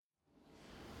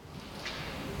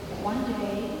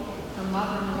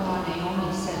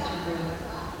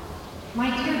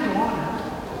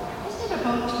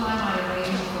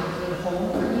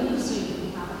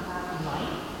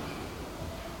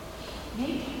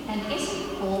And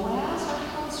isn't Boaz our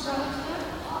close relative,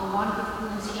 the one with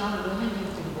whose young women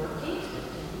you've been working?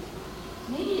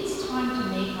 Maybe it's time to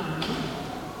make our move.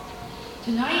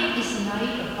 Tonight is the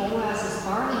night of Boaz's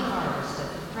barley harvest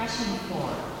at the threshing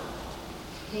floor.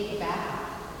 Take a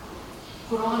bath,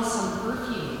 put on some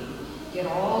perfume, get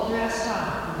all dressed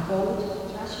up, and go to the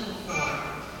threshing floor.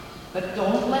 But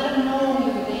don't let him know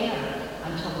you're there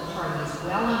until the party is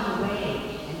well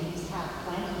underway and he's had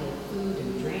plenty of food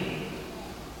and drink.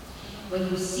 When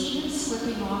you see him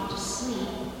slipping off to sleep,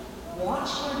 watch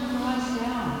where he lies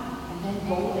down and then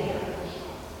go there.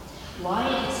 Lie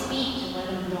at his feet to let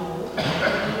him know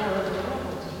that you are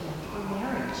available to him for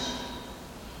marriage.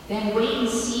 Then wait and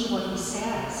see what he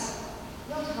says.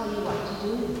 He'll tell you what to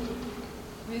do.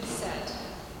 Ruth said,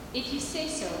 "If you say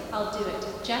so, I'll do it,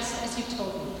 just as you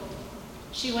told me."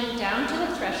 She went down to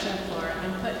the threshing floor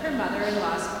and put her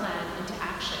mother-in-law's plan into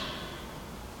action.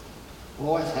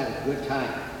 Boaz had a good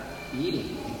time,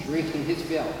 eating and drinking his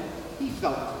fill. He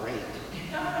felt great.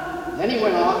 Then he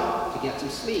went off to get some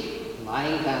sleep,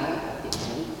 lying down at the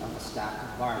end of a stack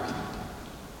of barley.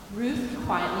 Ruth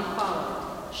quietly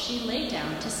followed. She lay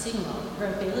down to signal her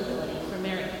availability for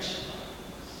marriage.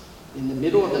 In the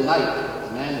middle of the night,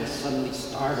 the man was suddenly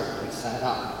startled and sat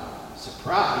up.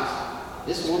 Surprised,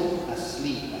 this woman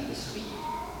asleep at his feet.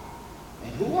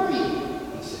 "And who are you?"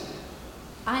 he said.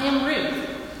 "I am Ruth,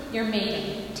 your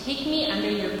maiden. Take me under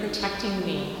your protecting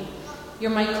wing.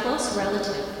 You're my close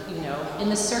relative, you know, in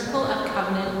the circle of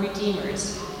covenant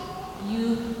redeemers.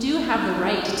 You do have the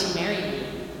right to marry me."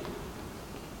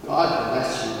 "God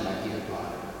bless you, my dear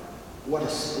daughter. What a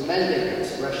splendid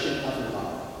expression of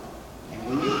love. And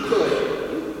when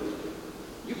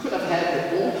you could have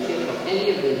had the own pick of any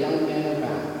of the young men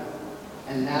around.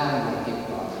 And now, my dear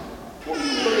daughter, don't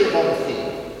you worry about a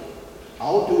thing.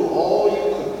 I'll do all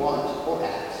you could want or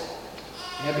ask.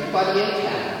 Everybody in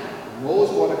town knows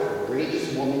what a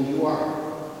courageous woman you are,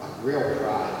 a real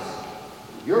prize.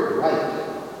 You're right.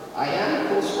 I am a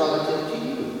close relative to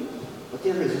you, but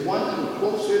there is one even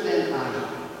closer than I am.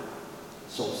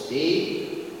 So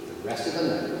stay the rest of the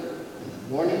night. In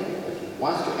the morning, if he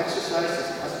wants to exercise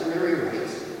his customary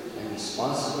rights and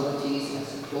responsibilities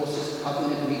as the closest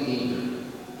covenant redeemer,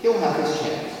 he'll have his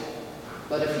chance.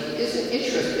 But if he isn't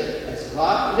interested, as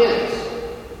God lives,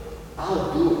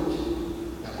 I'll do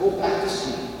it. Now go back to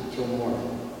sleep until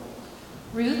morning."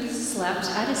 Ruth slept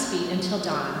at his feet until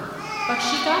dawn, but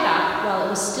she got up while it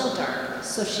was still dark,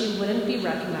 so she wouldn't be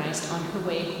recognized on her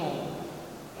way home.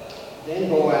 Then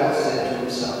Boaz said to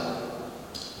himself,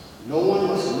 "No one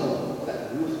must know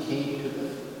that Ruth came to the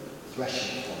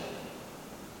threshing floor.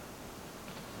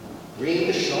 Bring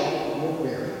the shawl you're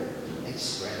wearing and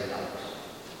spread it out."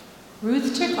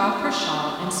 Ruth took off her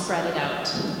shawl and spread it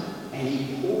out. And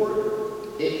he poured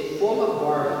it full of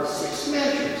barley, 6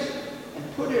 measures,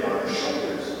 and put it on her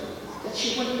shoulders. Then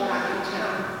she went back in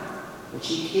town. When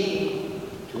she came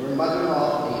to her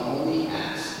mother-in-law, Naomi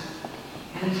asked,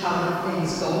 And how did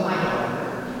things go, my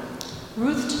daughter?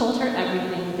 Ruth told her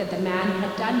everything that the man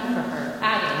had done for her,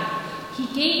 adding, "He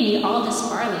gave me all this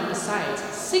barley besides,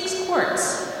 6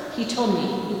 quarts. He told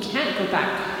me, you can't go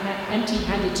back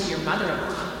empty-handed to your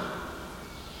mother-in-law."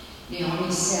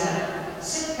 Naomi said,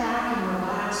 "Sit back and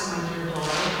relax, my dear daughter,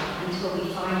 until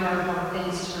we find out how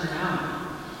things turn out.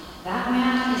 That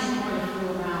man isn't going to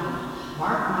fool around.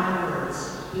 Mark my words.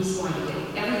 He's going to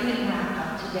get everything wrapped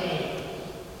up today."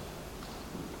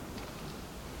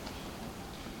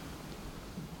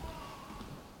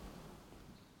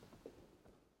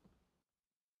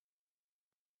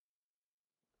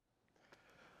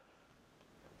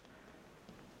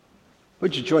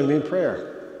 Would you join me in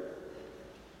prayer?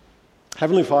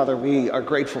 Heavenly Father, we are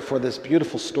grateful for this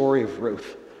beautiful story of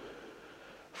Ruth,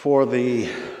 for the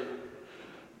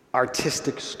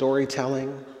artistic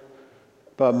storytelling,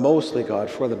 but mostly,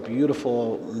 God, for the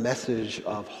beautiful message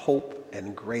of hope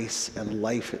and grace and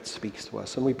life it speaks to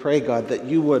us. And we pray, God, that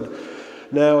you would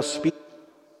now speak.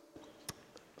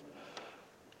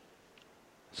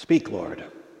 Speak, Lord.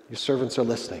 Your servants are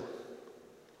listening.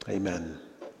 Amen.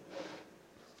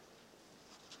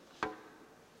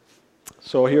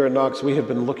 So here at Knox, we have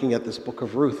been looking at this book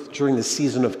of Ruth during the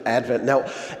season of Advent. Now,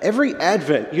 every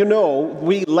Advent,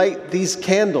 we light these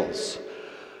candles.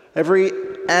 Every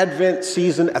Advent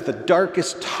season, at the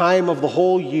darkest time of the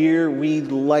whole year, we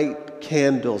light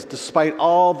candles. Despite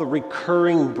all the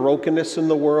recurring brokenness in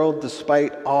the world,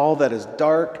 despite all that is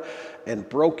dark and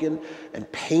broken and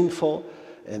painful,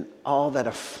 and all that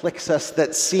afflicts us,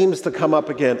 that seems to come up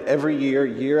again every year,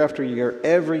 year after year,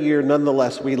 every year,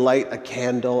 nonetheless, we light a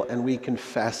candle and we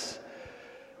confess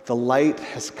the light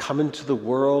has come into the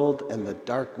world and the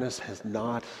darkness has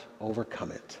not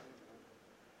overcome it.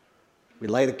 We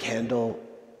light a candle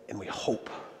and we hope.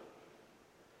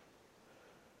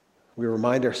 We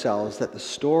remind ourselves that the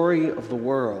story of the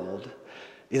world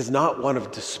is not one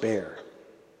of despair,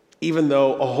 even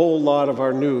though a whole lot of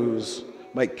our news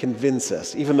might convince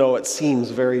us, even though it seems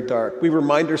very dark. We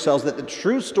remind ourselves that the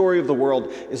true story of the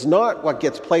world is not what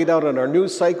gets played out on our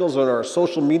news cycles or our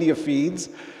social media feeds.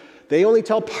 They only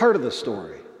tell part of the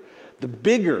story. The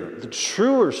bigger, the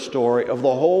truer story of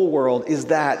the whole world is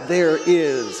that there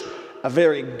is a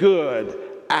very good,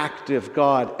 active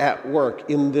God at work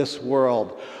in this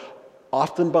world,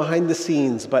 often behind the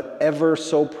scenes, but ever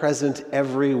so present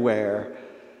everywhere.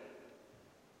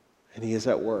 And he is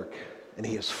at work, and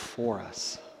he is for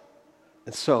us.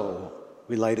 And so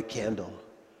we light a candle,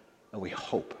 and we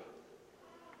hope.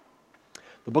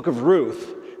 The book of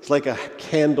Ruth is like a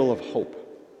candle of hope.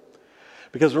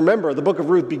 Because remember, the book of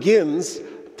Ruth begins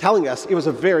telling us it was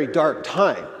a very dark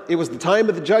time. It was the time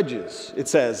of the judges, it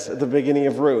says at the beginning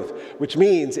of Ruth, which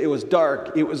means it was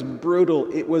dark, it was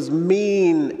brutal, it was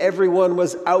mean. Everyone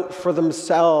was out for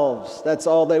themselves. That's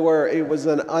all they were. It was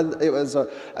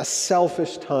a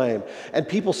selfish time. And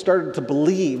people started to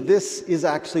believe this is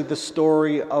actually the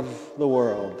story of the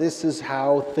world. This is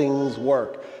how things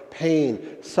work.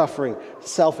 Pain, suffering,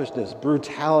 selfishness,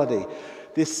 brutality.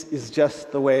 This is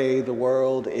just the way the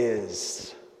world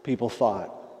is, people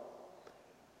thought.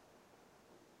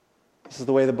 This is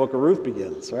the way the book of Ruth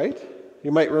begins, right?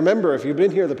 You might remember if you've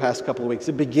been here the past couple of weeks,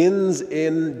 it begins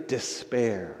in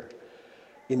despair,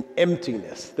 in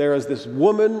emptiness. There is this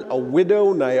woman, a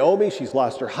widow, Naomi. She's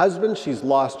lost her husband. She's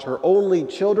lost her only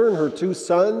children, her 2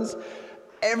 sons.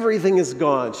 Everything is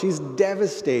gone. She's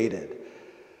devastated.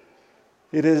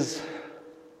 It is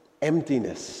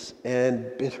emptiness and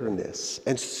bitterness.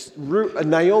 And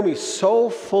Naomi so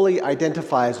fully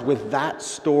identifies with that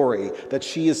story that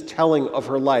she is telling of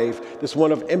her life, this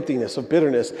one of emptiness, of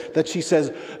bitterness, that she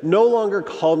says, no longer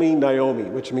call me Naomi,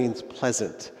 which means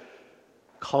pleasant.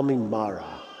 Call me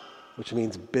Mara, which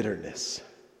means bitterness.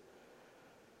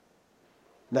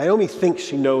 Naomi thinks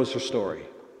she knows her story,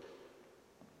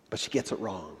 but she gets it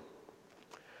wrong.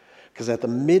 Because at the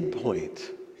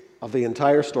midpoint of the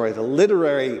entire story, the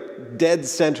literary dead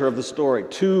center of the story,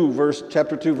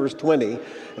 chapter 2, verse 20,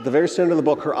 at the very center of the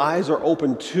book, her eyes are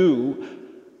open to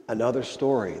another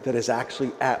story that is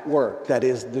actually at work, that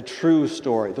is the true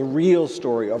story, the real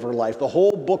story of her life. The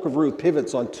whole book of Ruth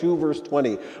pivots on 2 verse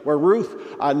 20, where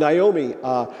Naomi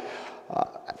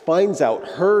finds out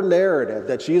her narrative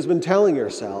that she has been telling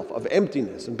herself of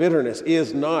emptiness and bitterness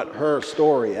is not her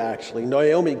story, actually.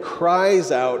 Naomi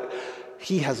cries out,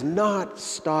 he has not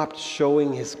stopped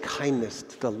showing his kindness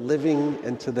to the living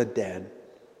and to the dead.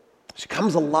 She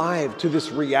comes alive to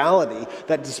this reality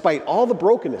that despite all the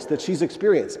brokenness that she's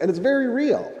experienced, and it's very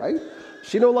real, right?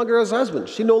 She no longer has a husband.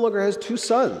 She no longer has 2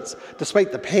 sons.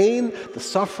 Despite the pain, the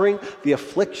suffering, the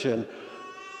affliction,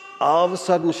 all of a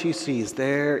sudden she sees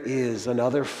there is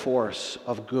another force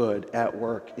of good at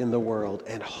work in the world,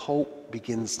 and hope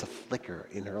begins to flicker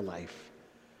in her life.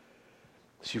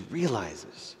 She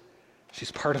realizes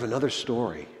she's part of another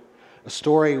story, a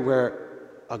story where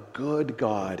a good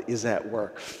God is at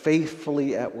work,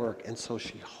 faithfully at work, and so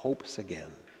she hopes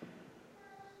again.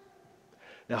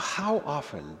 Now, how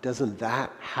often doesn't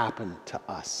that happen to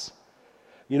us?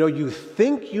 You know, you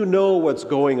think you know what's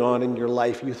going on in your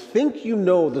life. You think you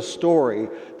know the story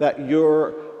that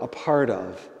you're a part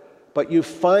of, but you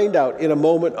find out in a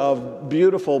moment of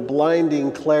beautiful,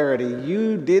 blinding clarity,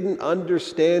 you didn't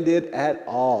understand it at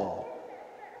all.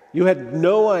 You had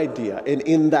no idea, and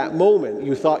in that moment,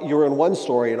 you thought you were in one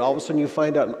story, and all of a sudden you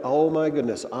find out, oh my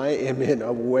goodness, I am in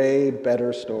a way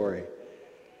better story.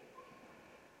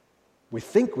 We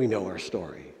think we know our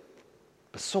story,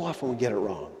 but so often we get it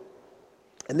wrong.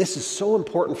 And this is so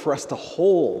important for us to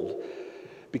hold,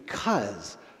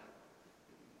 because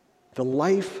the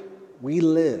life we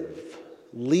live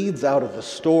leads out of the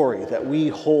story that we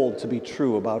hold to be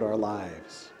true about our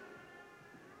lives.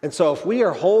 And so if we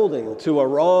are holding to a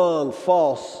wrong,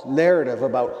 false narrative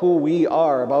about who we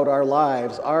are, about our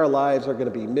lives are going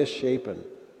to be misshapen.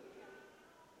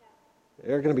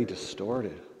 They're going to be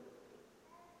distorted.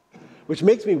 Which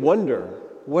makes me wonder,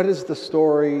 what is the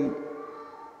story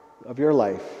of your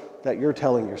life that you're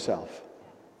telling yourself?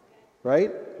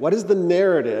 Right? What is the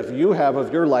narrative you have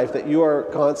of your life that you are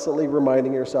constantly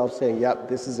reminding yourself, saying, yep,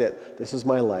 this is it. This is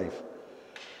my life.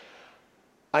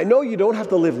 I know you don't have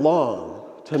to live long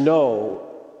to know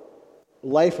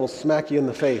life will smack you in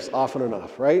the face often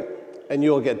enough, right? And you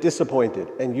will get disappointed,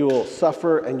 and you will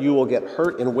suffer, and you will get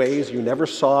hurt in ways you never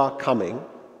saw coming.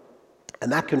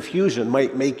 And that confusion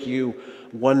might make you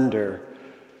wonder,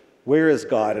 Where is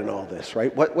God in all this,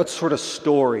 right? What sort of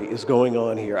story is going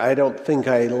on here? I don't think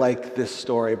I like this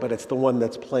story, but it's the one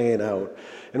that's playing out.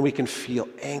 And we can feel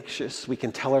anxious. We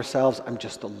can tell ourselves, I'm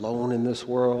just alone in this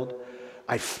world.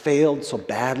 I failed so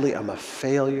badly. I'm a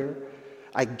failure.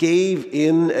 I gave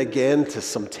in again to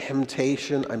some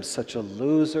temptation. I'm such a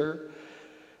loser.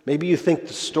 Maybe you think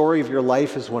the story of your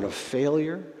life is one of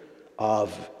failure,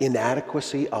 of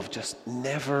inadequacy, of just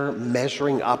never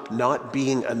measuring up, not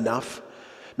being enough.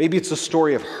 Maybe it's a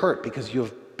story of hurt because you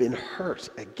have been hurt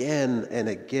again and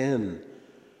again.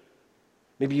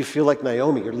 Maybe you feel like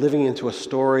Naomi, you're living into a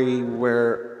story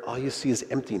where all you see is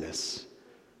emptiness,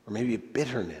 or maybe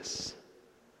bitterness,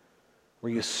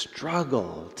 where you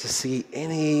struggle to see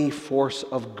any force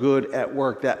of good at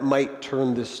work that might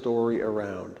turn this story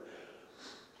around.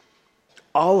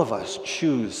 All of us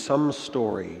choose some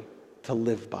story to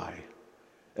live by.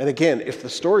 And again, if the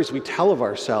stories we tell of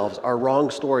ourselves are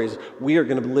wrong stories, we are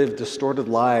going to live distorted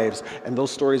lives, and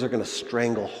those stories are going to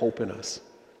strangle hope in us.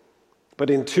 But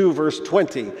in 2 verse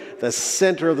 20, the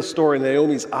center of the story,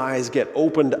 Naomi's eyes get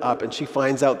opened up, and she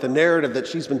finds out the narrative that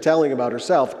she's been telling about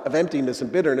herself of emptiness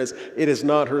and bitterness, it is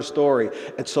not her story.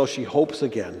 And so she hopes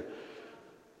again.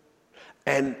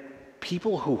 And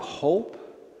people who hope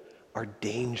are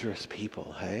dangerous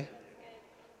people, hey?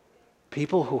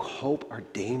 People who hope are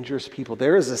dangerous people.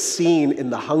 There is a scene in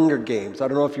the Hunger Games. I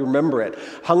don't know if you remember it.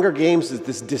 Hunger Games is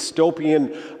this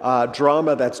dystopian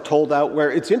drama that's told out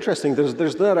where it's interesting.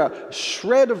 There's not a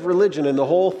shred of religion in the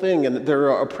whole thing, and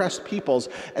there are oppressed peoples.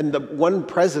 And the one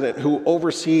president who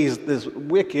oversees this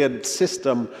wicked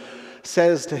system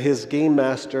says to his game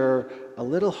master, "A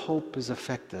little hope is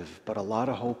effective, but a lot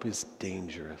of hope is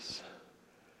dangerous."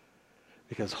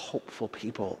 Because hopeful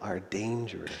people are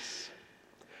dangerous.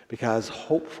 Because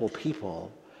hopeful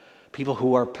people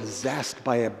who are possessed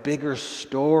by a bigger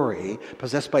story,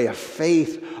 possessed by a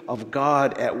faith of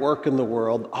God at work in the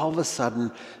world, all of a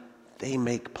sudden, they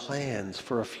make plans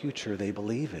for a future they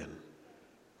believe in,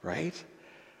 right?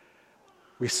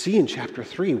 We see in chapter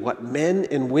 3 what men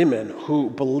and women who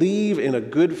believe in a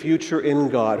good future in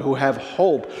God, who have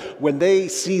hope, when they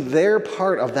see their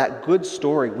part of that good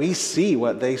story, we see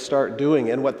what they start doing.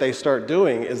 And what they start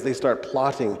doing is they start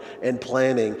plotting and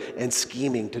planning and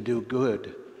scheming to do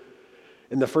good.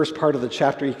 In the first part of the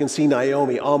chapter, you can see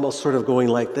Naomi almost sort of going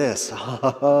like this.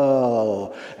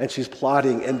 Oh, and she's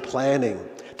plotting and planning.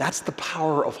 That's the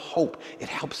power of hope. It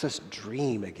helps us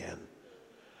dream again.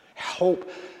 Hope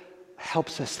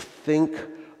helps us think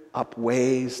up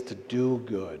ways to do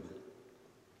good.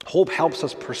 Hope helps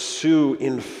us pursue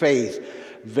in faith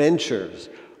ventures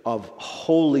of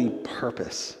holy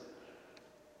purpose.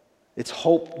 It's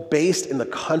hope based in the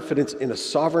confidence in a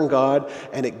sovereign God,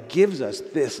 and it gives us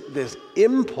this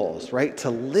impulse, right,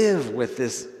 to live with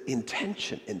this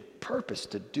intention and purpose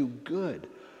to do good.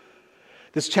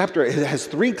 This chapter has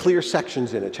 3 clear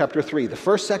sections in it. Chapter 3, the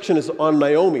first section is on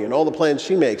Naomi and all the plans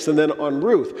she makes, and then on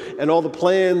Ruth and all the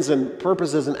plans and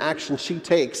purposes and actions she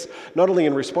takes, not only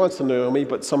in response to Naomi,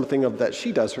 but something of that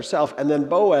she does herself. And then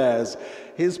Boaz,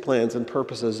 his plans and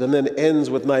purposes, and then ends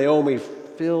with Naomi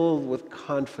filled with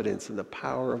confidence in the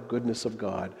power of goodness of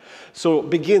God. So it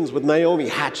begins with Naomi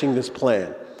hatching this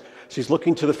plan. She's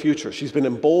looking to the future. She's been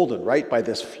emboldened, right, by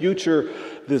this future,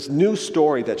 this new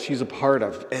story that she's a part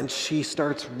of. And she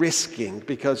starts risking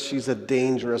because she's a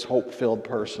dangerous, hope-filled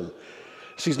person.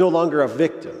 She's no longer a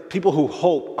victim. People who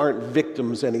hope aren't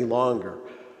victims any longer.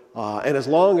 And as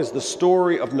long as the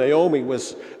story of Naomi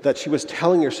was that she was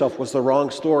telling herself was the wrong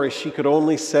story, she could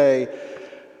only say,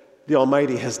 "The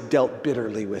Almighty has dealt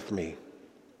bitterly with me."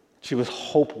 She was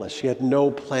hopeless. She had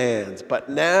no plans. But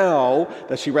now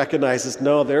that she recognizes,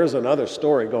 no, there's another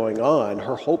story going on,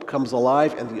 her hope comes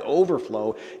alive, and the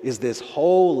overflow is this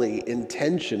holy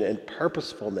intention and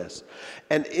purposefulness.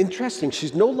 And interesting,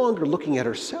 she's no longer looking at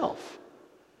herself.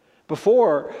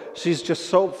 Before, she's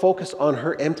just so focused on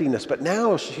her emptiness, but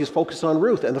now she's focused on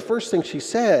Ruth. And the first thing she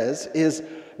says is,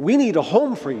 "We need a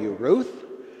home for you, Ruth,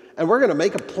 and we're going to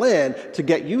make a plan to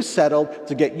get you settled,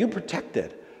 to get you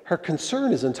protected." Her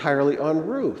concern is entirely on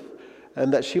Ruth,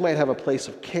 and that she might have a place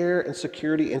of care and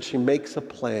security, and she makes a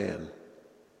plan.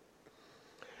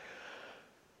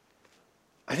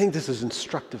 I think this is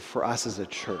instructive for us as a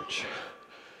church.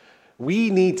 We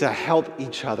need to help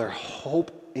each other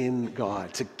hope in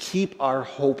God, to keep our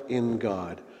hope in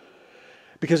God.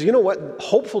 Because you know what?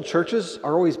 Hopeful churches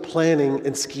are always planning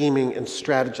and scheming and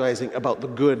strategizing about the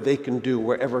good they can do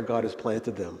wherever God has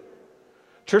planted them.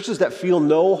 Churches that feel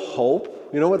no hope,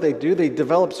 you know what they do? They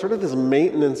develop sort of this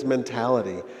maintenance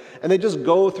mentality. And they just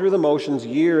go through the motions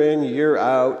year in, year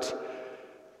out.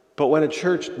 But when a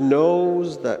church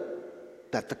knows that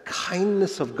that the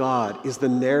kindness of God is the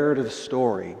narrative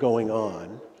story going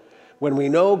on, when we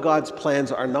know God's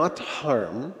plans are not to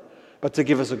harm, but to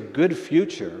give us a good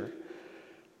future,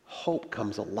 hope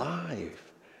comes alive.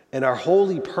 And our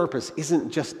holy purpose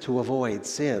isn't just to avoid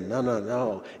sin.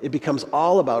 No. It becomes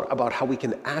all about how we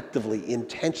can actively,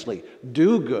 intentionally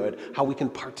do good, how we can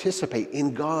participate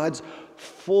in God's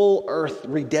full earth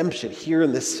redemption here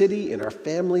in the city, in our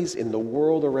families, in the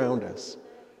world around us.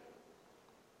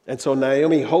 And so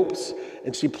Naomi hopes,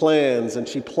 and she plans, and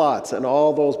she plots, and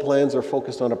all those plans are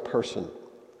focused on a person,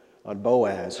 on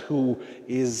Boaz, who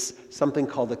is something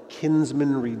called a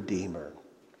kinsman redeemer.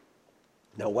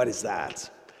 Now, what is that?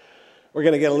 We're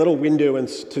going to get a little window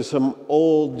into some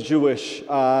old Jewish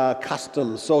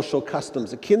customs, social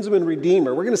customs. A kinsman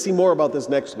redeemer. We're going to see more about this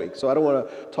next week, so I don't want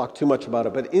to talk too much about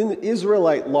it. But in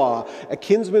Israelite law, a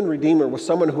kinsman redeemer was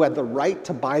someone who had the right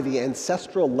to buy the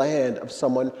ancestral land of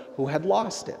someone who had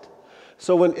lost it.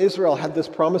 So when Israel had this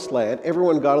promised land,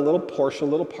 everyone got a little portion,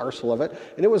 a little parcel of it,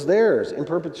 and it was theirs in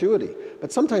perpetuity.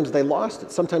 But sometimes they lost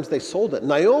it. Sometimes they sold it.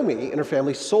 Naomi and her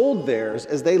family sold theirs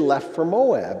as they left for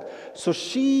Moab. So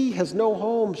she has no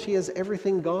home. She has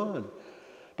everything gone.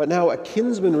 But now a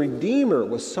kinsman redeemer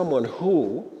was someone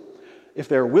who, if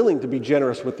they're willing to be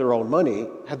generous with their own money,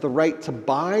 had the right to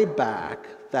buy back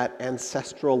that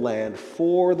ancestral land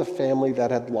for the family that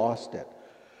had lost it.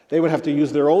 They would have to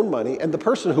use their own money, and the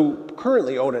person who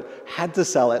currently owned it had to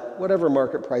sell it, whatever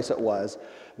market price it was,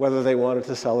 whether they wanted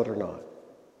to sell it or not.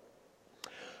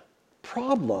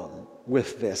 Problem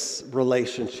with this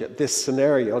relationship, this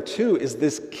scenario, too, is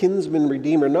this kinsman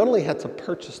redeemer not only had to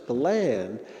purchase the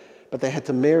land, but they had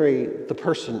to marry the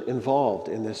person involved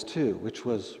in this, too, which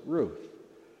was Ruth.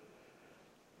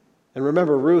 And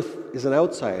remember, Ruth is an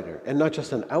outsider, and not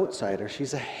just an outsider,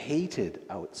 she's a hated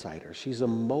outsider. She's a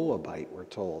Moabite, we're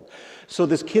told. So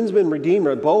this kinsman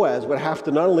redeemer, Boaz, would have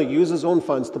to not only use his own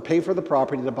funds to pay for the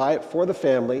property, to buy it for the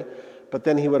family, but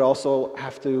then he would also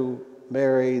have to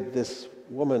marry this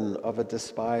woman of a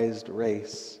despised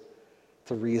race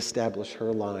to reestablish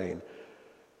her line.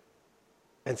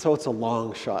 And so it's a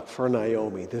long shot for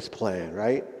Naomi, this plan,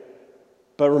 right?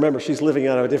 But remember, she's living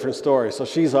out a different story, so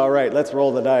she's all right. Let's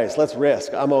roll the dice. Let's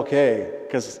risk. I'm okay,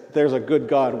 because there's a good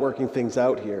God working things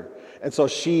out here. And so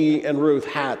she and Ruth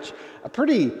hatch a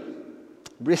pretty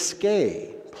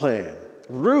risque plan.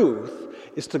 Ruth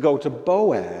is to go to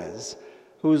Boaz,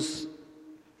 who's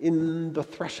in the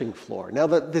threshing floor. Now,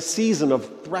 the season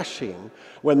of threshing,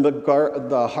 when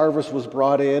the harvest was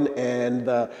brought in and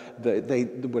they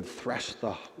would thresh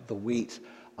the wheat,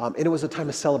 and it was a time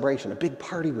of celebration. A big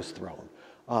party was thrown.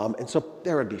 And so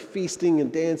there would be feasting and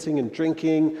dancing and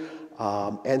drinking.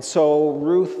 And so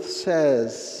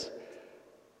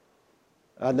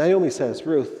Naomi says,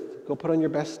 Ruth, go put on your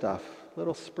best stuff.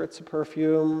 Little spritz of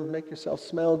perfume, make yourself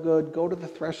smell good, go to the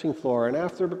threshing floor. And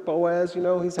after Boaz,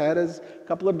 he's had his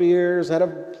couple of beers, had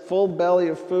a full belly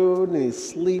of food, and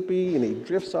he's sleepy, and he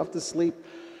drifts off to sleep.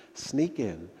 Sneak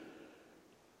in,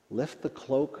 lift the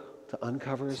cloak to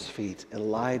uncover his feet, and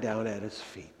lie down at his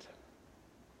feet.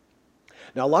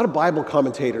 Now, a lot of Bible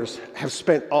commentators have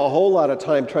spent a whole lot of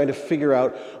time trying to figure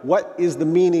out what is the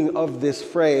meaning of this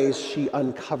phrase, she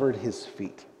uncovered his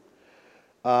feet.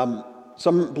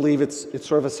 Some believe it's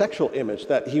sort of a sexual image,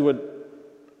 that he would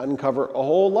uncover a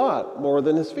whole lot more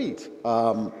than his feet.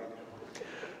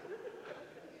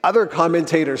 Other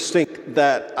commentators think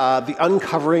that the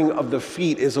uncovering of the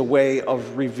feet is a way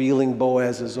of revealing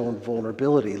Boaz's own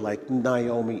vulnerability, like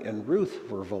Naomi and Ruth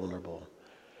were vulnerable.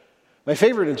 My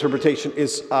favorite interpretation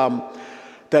is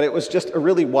that it was just a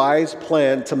really wise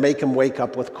plan to make him wake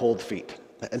up with cold feet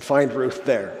and find Ruth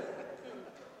there.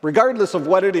 Regardless of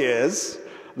what it is,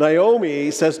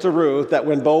 Naomi says to Ruth that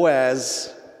when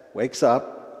Boaz wakes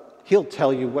up, he'll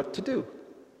tell you what to do.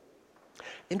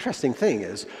 Interesting thing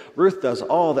is, Ruth does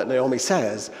all that Naomi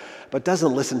says, but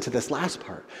doesn't listen to this last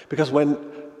part. Because when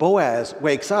Boaz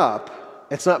wakes up,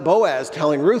 it's not Boaz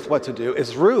telling Ruth what to do,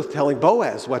 it's Ruth telling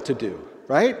Boaz what to do.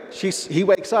 Right? He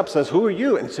wakes up, says, who are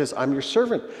you? And he says, I'm your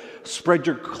servant. Spread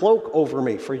your cloak over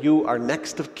me, for you are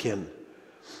next of kin.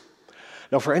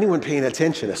 Now, for anyone paying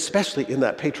attention, especially in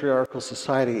that patriarchal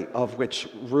society of which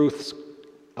Ruth's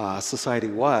society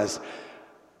was,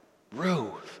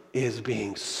 Ruth is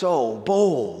being so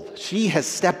bold. She has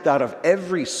stepped out of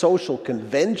every social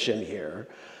convention here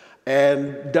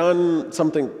and done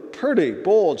something pretty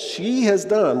bold.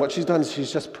 What she's done is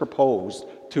she's just proposed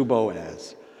to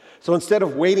Boaz. So instead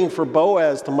of waiting for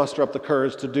Boaz to muster up the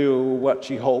courage to do what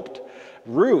she hoped,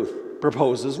 Ruth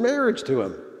proposes marriage to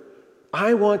him.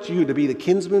 I want you to be the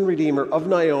kinsman redeemer of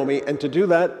Naomi, and to do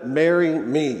that, marry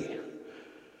me.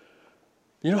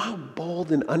 You know how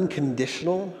bold and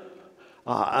unconditional,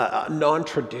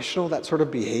 non-traditional that sort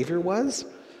of behavior was?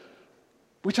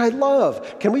 Which I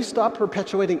love. Can we stop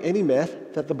perpetuating any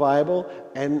myth that the Bible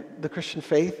and the Christian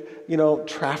faith,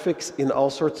 traffics in all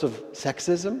sorts of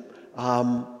sexism?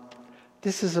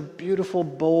 This is a beautiful,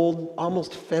 bold,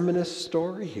 almost feminist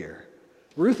story here.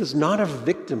 Ruth is not a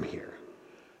victim here.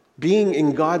 Being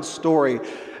in God's story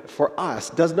for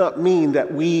us does not mean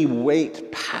that we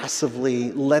wait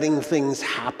passively, letting things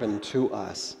happen to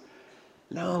us.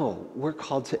 No, we're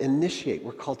called to initiate.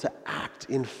 We're called to act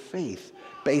in faith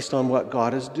based on what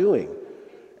God is doing.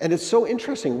 And it's so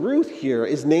interesting. Ruth here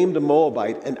is named a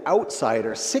Moabite, an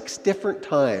outsider, 6 different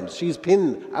times. She's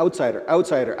pinned outsider,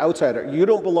 outsider, outsider. You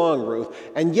don't belong, Ruth.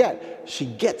 And yet, she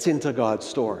gets into God's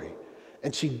story.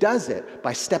 And she does it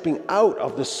by stepping out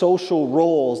of the social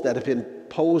roles that have been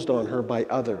imposed on her by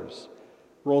others.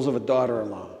 Roles of a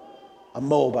daughter-in-law, a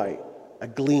Moabite, a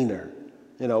gleaner,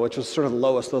 which was sort of the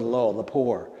lowest of the low, the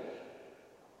poor.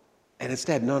 And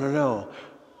instead, no.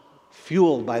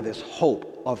 Fueled by this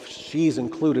hope of she's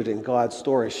included in God's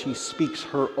story, she speaks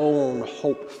her own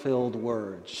hope-filled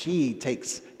words. She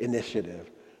takes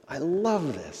initiative. I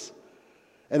love this.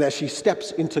 And as she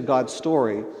steps into God's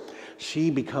story,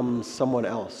 she becomes someone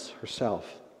else herself.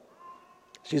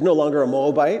 She's no longer a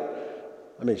Moabite.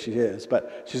 I mean, she is,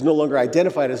 but she's no longer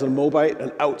identified as a Moabite,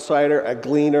 an outsider, a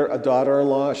gleaner, a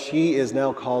daughter-in-law. She is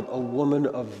now called a woman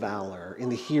of valor. In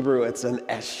the Hebrew, it's an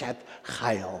eshet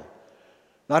chayil.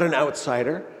 Not an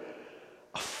outsider,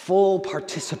 a full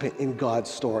participant in God's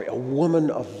story, a woman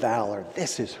of valor.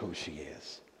 This is who she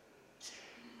is.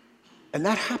 And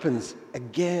that happens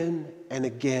again and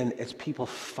again as people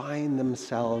find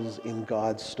themselves in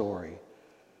God's story.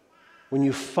 When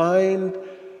you find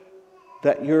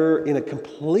that you're in a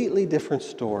completely different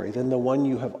story than the one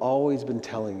you have always been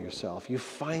telling yourself, you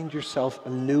find yourself a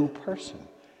new person.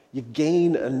 You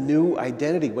gain a new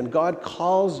identity. When God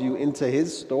calls you into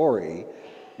his story,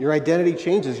 your identity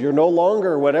changes. You're no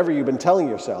longer whatever you've been telling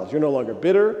yourselves. You're no longer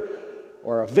bitter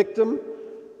or a victim.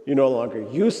 You're no longer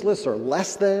useless or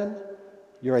less than.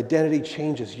 Your identity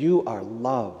changes. You are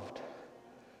loved.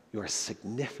 You are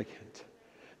significant.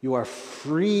 You are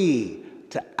free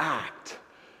to act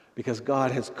because God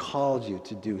has called you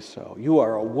to do so. You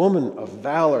are a woman of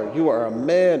valor. You are a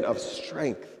man of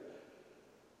strength.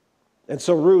 And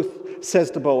so Ruth says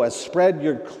to Boaz, "Spread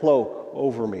your cloak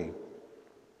over me."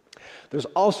 There's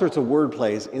all sorts of word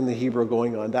plays in the Hebrew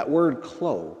going on. That word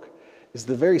cloak is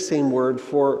the very same word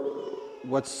for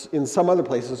what's in some other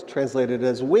places translated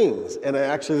as wings. And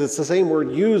actually, it's the same word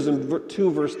used in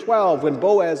 2 verse 12 when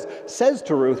Boaz says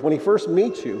to Ruth, when he first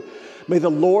meets you, "May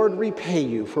the Lord repay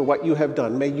you for what you have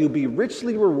done. May you be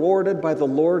richly rewarded by the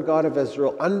Lord God of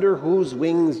Israel, under whose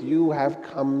wings you have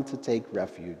come to take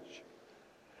refuge."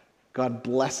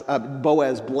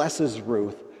 Boaz blesses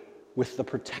Ruth with the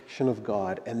protection of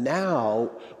God. And now,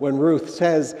 when Ruth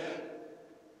says,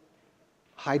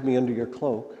 "Hide me under your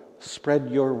cloak, spread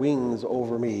your wings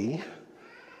over me,"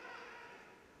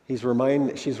 she's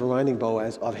reminding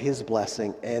Boaz of his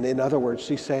blessing. And in other words,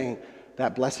 she's saying,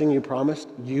 that blessing you promised,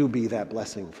 you be that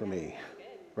blessing for me.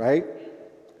 Right?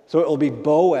 So it will be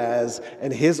Boaz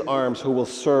and his arms who will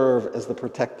serve as the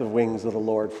protective wings of the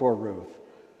Lord for Ruth.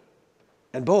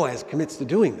 And Boaz commits to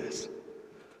doing this.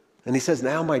 And he says,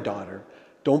 "Now, my daughter,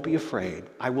 don't be afraid.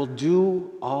 I will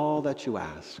do all that you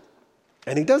ask."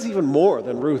 And he does even more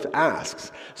than Ruth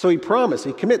asks. So he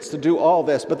commits to do all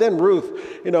this. But then Ruth,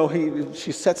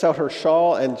 she sets out her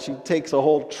shawl and she takes a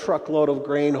whole truckload of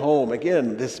grain home.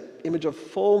 Again, this image of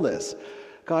fullness.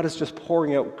 God is just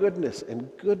pouring out goodness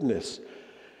and goodness.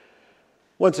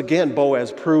 Once again,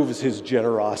 Boaz proves his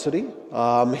generosity.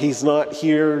 He's not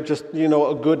here just,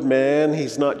 a good man.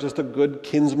 He's not just a good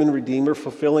kinsman redeemer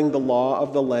fulfilling the law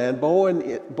of the land.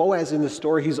 Boaz in the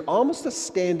story, he's almost a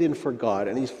stand-in for God,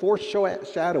 and he's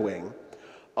foreshadowing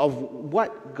of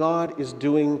what God is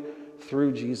doing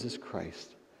through Jesus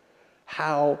Christ.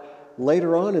 How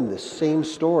later on in this same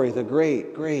story, the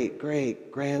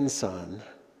great-great-great-grandson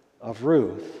of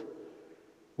Ruth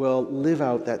will live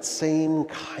out that same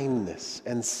kindness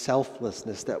and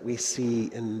selflessness that we see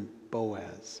in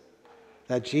Boaz.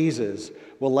 That Jesus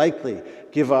will likely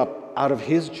give up out of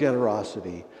his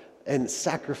generosity and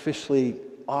sacrificially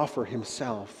offer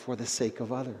himself for the sake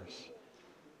of others.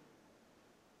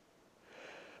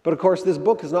 But of course, this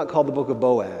book is not called the book of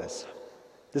Boaz.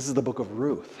 This is the book of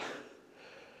Ruth.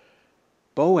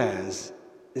 Boaz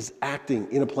is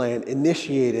acting in a plan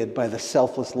initiated by the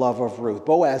selfless love of Ruth.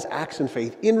 Boaz acts in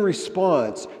faith in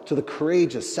response to the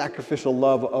courageous, sacrificial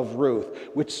love of Ruth,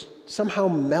 which somehow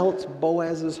melts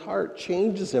Boaz's heart,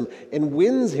 changes him, and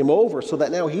wins him over so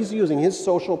that now he's using his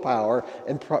social power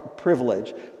and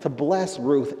privilege to bless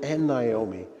Ruth and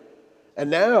Naomi. And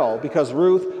now, because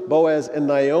Ruth, Boaz, and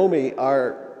Naomi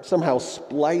are somehow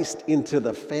spliced into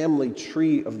the family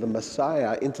tree of the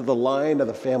Messiah, into the line of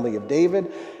the family of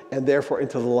David, and therefore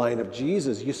into the line of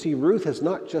Jesus, you see, Ruth has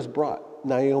not just brought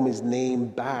Naomi's name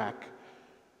back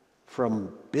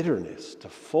from bitterness to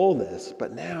fullness,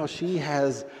 but now she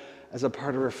has, as a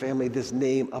part of her family, this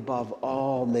name above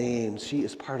all names. She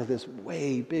is part of this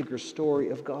way bigger story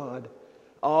of God,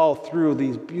 all through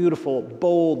these beautiful,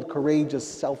 bold, courageous,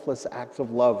 selfless acts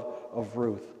of love of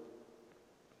Ruth.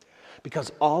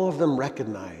 Because all of them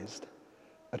recognized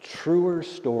a truer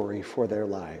story for their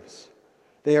lives.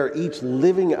 They are each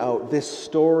living out this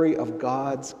story of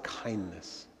God's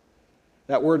kindness.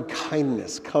 That word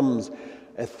kindness comes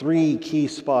at 3 key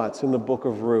spots in the book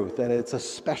of Ruth, and it's a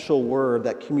special word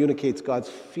that communicates God's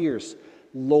fierce,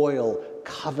 loyal,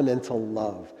 covenantal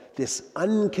love. This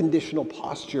unconditional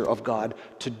posture of God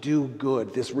to do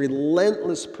good, this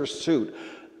relentless pursuit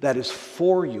that is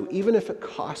for you, even if it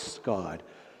costs God.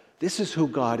 This is who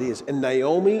God is. And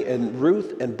Naomi and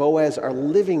Ruth and Boaz are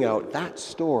living out that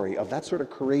story of that sort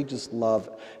of courageous love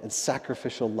and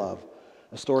sacrificial love,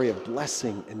 a story of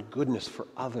blessing and goodness for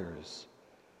others.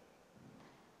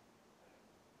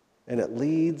 And it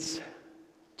leads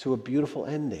to a beautiful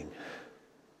ending,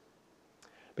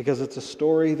 because it's a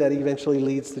story that eventually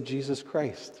leads to Jesus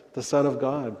Christ, the Son of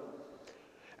God.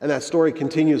 And that story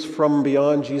continues from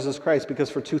beyond Jesus Christ,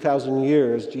 because for 2,000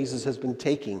 years, Jesus has been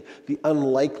taking the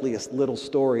unlikeliest little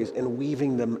stories and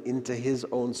weaving them into his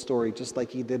own story, just like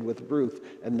he did with Ruth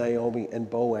and Naomi and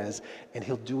Boaz. And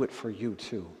he'll do it for you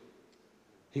too.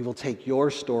 He will take your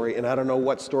story, and I don't know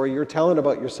what story you're telling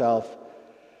about yourself,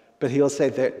 but he'll say,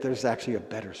 there's actually a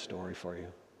better story for you.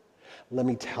 Let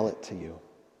me tell it to you.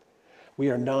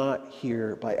 We are not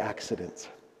here by accident.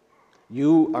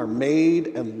 You are made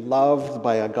and loved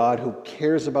by a God who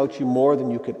cares about you more than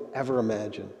you could ever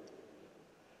imagine.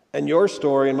 And your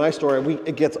story and my story,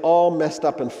 it gets all messed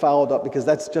up and fouled up because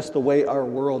that's just the way our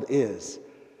world is,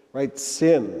 right?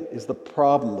 Sin is the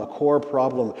problem, the core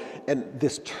problem, and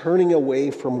this turning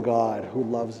away from God who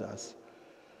loves us.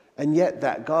 And yet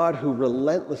that God who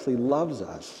relentlessly loves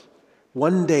us,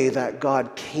 one day that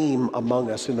God came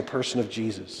among us in the person of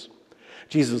Jesus.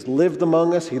 Jesus lived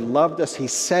among us, he loved us, he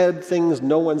said things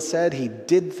no one said, he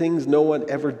did things no one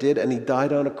ever did, and he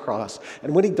died on a cross.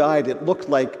 And when he died, it looked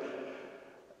like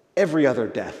every other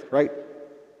death, right?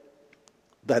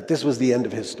 That this was the end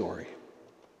of his story.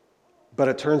 But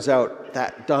it turns out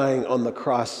that dying on the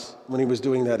cross, when he was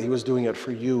doing that, he was doing it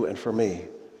for you and for me.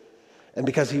 And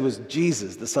because he was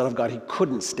Jesus, the Son of God, he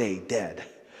couldn't stay dead.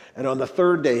 And on the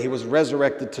third day, he was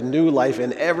resurrected to new life.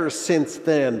 And ever since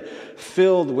then,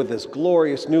 filled with this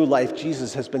glorious new life,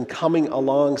 Jesus has been coming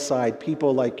alongside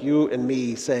people like you and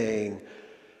me saying,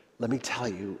 let me tell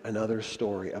you another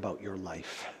story about your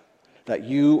life that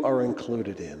you are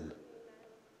included in.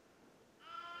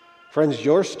 Friends,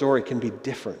 your story can be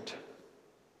different.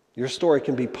 Your story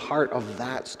can be part of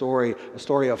that story, a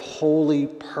story of holy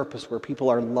purpose where people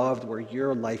are loved, where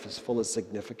your life is full of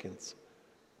significance.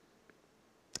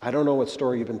 I don't know what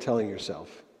story you've been telling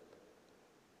yourself.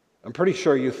 I'm pretty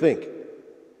sure you think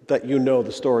that you know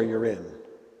the story you're in.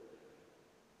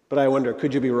 But I wonder,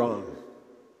 could you be wrong?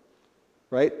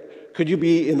 Right? Could you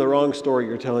be in the wrong story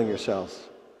you're telling yourself?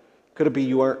 Could it be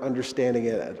you aren't understanding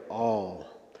it at all?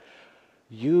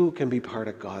 You can be part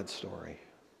of God's story.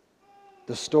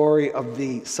 The story of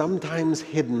the sometimes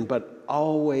hidden but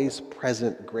always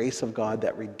present grace of God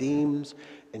that redeems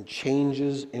and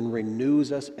changes and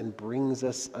renews us and brings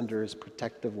us under his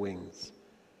protective wings.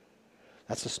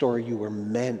 That's the story you were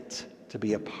meant to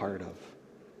be a part of.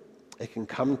 It can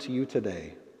come to you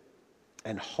today,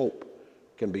 and hope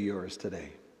can be yours today.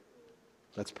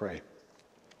 Let's pray.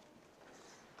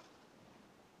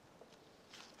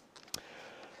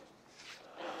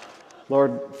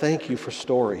 Lord, thank you for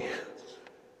story.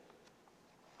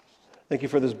 Thank you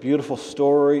for this beautiful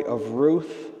story of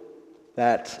Ruth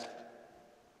that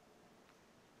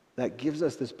gives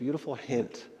us this beautiful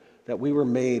hint that we were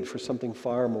made for something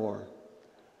far more.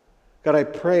 God, I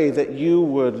pray that you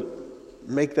would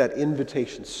make that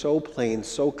invitation so plain,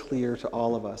 so clear to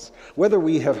all of us. Whether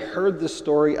we have heard this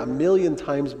story 1,000,000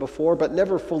 times before but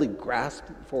never fully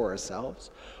grasped it for ourselves,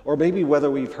 or maybe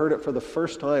whether we've heard it for the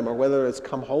first time or whether it's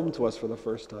come home to us for the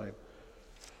first time.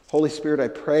 Holy Spirit, I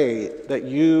pray that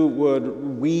you would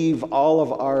weave all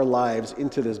of our lives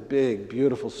into this big,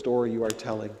 beautiful story you are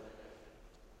telling.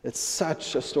 It's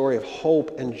such a story of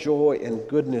hope and joy and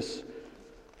goodness.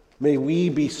 May we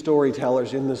be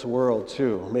storytellers in this world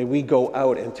too. May we go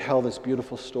out and tell this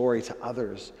beautiful story to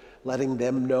others, letting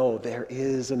them know there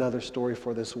is another story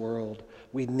for this world.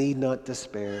 We need not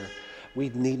despair. We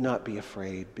need not be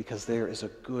afraid, because there is a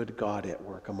good God at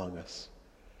work among us.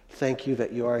 Thank you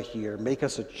that you are here. Make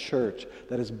us a church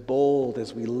that is bold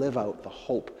as we live out the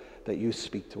hope that you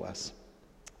speak to us.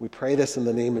 We pray this in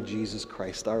the name of Jesus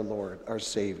Christ, our Lord, our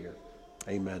Savior.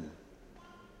 Amen.